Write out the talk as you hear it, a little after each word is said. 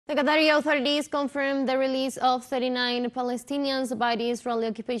The Qatari authorities confirmed the release of 39 Palestinians by the Israeli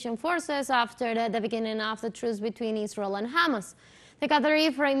occupation forces after the beginning of the truce between Israel and Hamas. The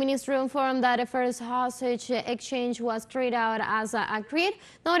Qatari Foreign Ministry informed that the first hostage exchange was carried out as agreed,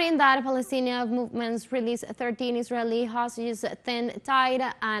 noting that Palestinian movements released 13 Israeli hostages, 10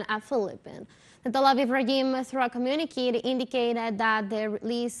 Thai and a Philippine. The Tel Aviv regime, through a communique, indicated that the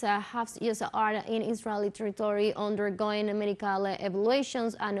released hostages are in Israeli territory undergoing medical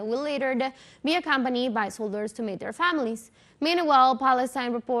evaluations and will later be accompanied by soldiers to meet their families. Meanwhile,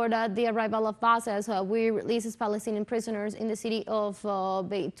 Palestine reported the arrival of buses which releases Palestinian prisoners in the city of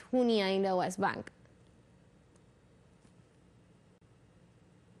Beitunia in the West Bank.